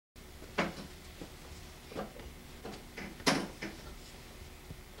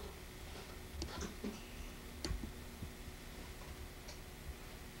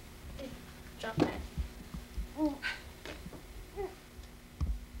Drop that.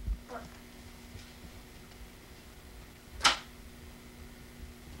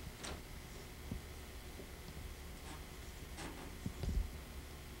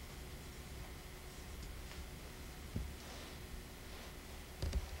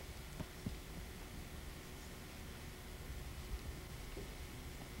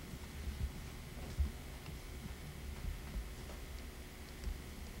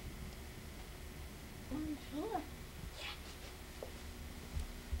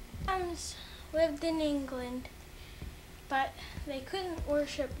 Lived in England, but they couldn't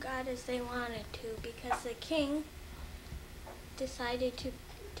worship God as they wanted to because the king decided to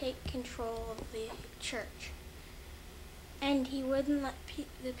take control of the church, and he wouldn't let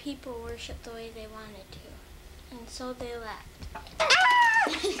the people worship the way they wanted to, and so they left.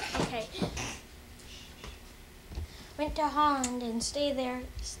 Okay. Went to Holland and stayed there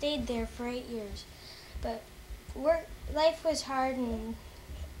for 8 years, but life was hard and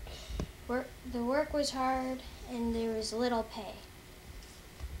the work was hard and there was little pay.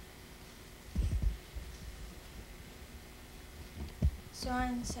 So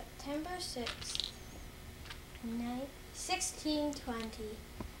on September 6th, 1620,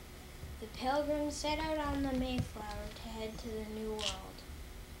 the Pilgrims set out on the Mayflower to head to the New World.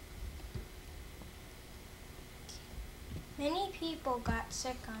 Many people got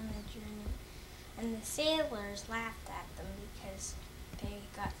sick on the journey, and the sailors laughed at them because they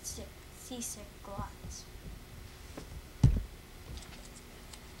got seasick lots.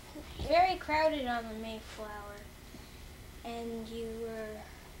 Very crowded on the Mayflower, and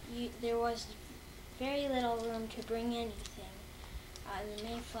there was very little room to bring anything. The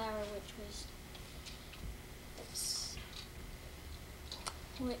Mayflower,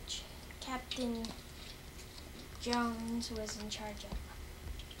 which Captain Jones was in charge of.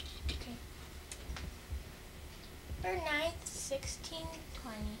 Okay. November 9th,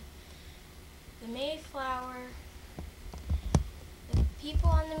 1620, the people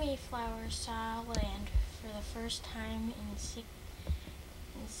on the Mayflower saw land for the first time in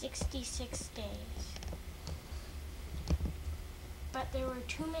 66 days. But there were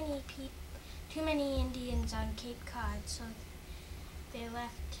too many Indians on Cape Cod, so they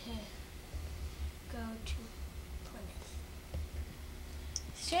left to go to Plymouth.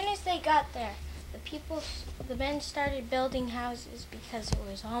 As soon as they got there, the men started building houses because it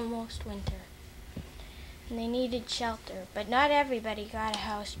was almost winter, and they needed shelter. But not everybody got a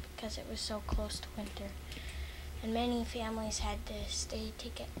house because it was so close to winter, and many families had to stay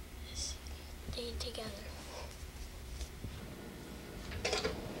together.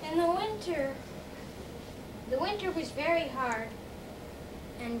 And the winter was very hard,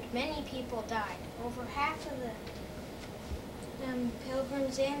 and many people died. Over half of the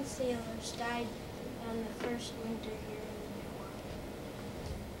Pilgrims and sailors died on the first winter here in the New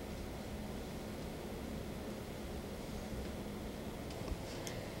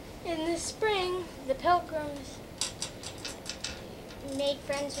World. In the spring, the Pilgrims made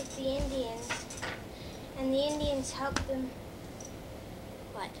friends with the Indians, and the Indians helped them.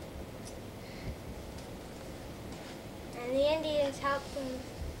 What? And the Indians helped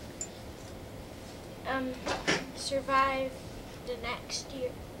them survive the next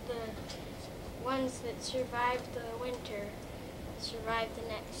year. The ones that survived the winter survived the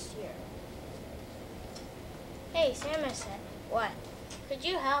next year. Hey, Samoset. What? Could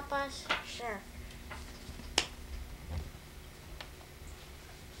you help us? Sure.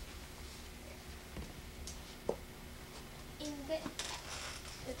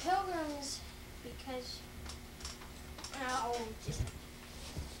 The Pilgrims,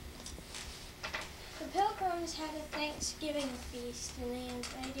 the Pilgrims had a Thanksgiving feast, and they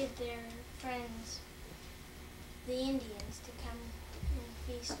invited their friends, the Indians, to come and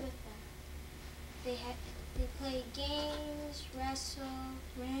feast with them. They played games, wrestled,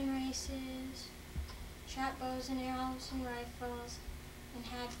 ran races, shot bows and arrows and rifles, and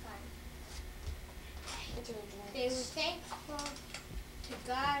had fun. They were thankful to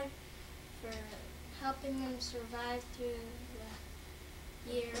God for helping them survive through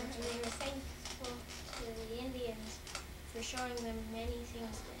the year, and they were thankful to the Indians for showing them many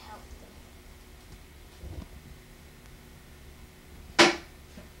things that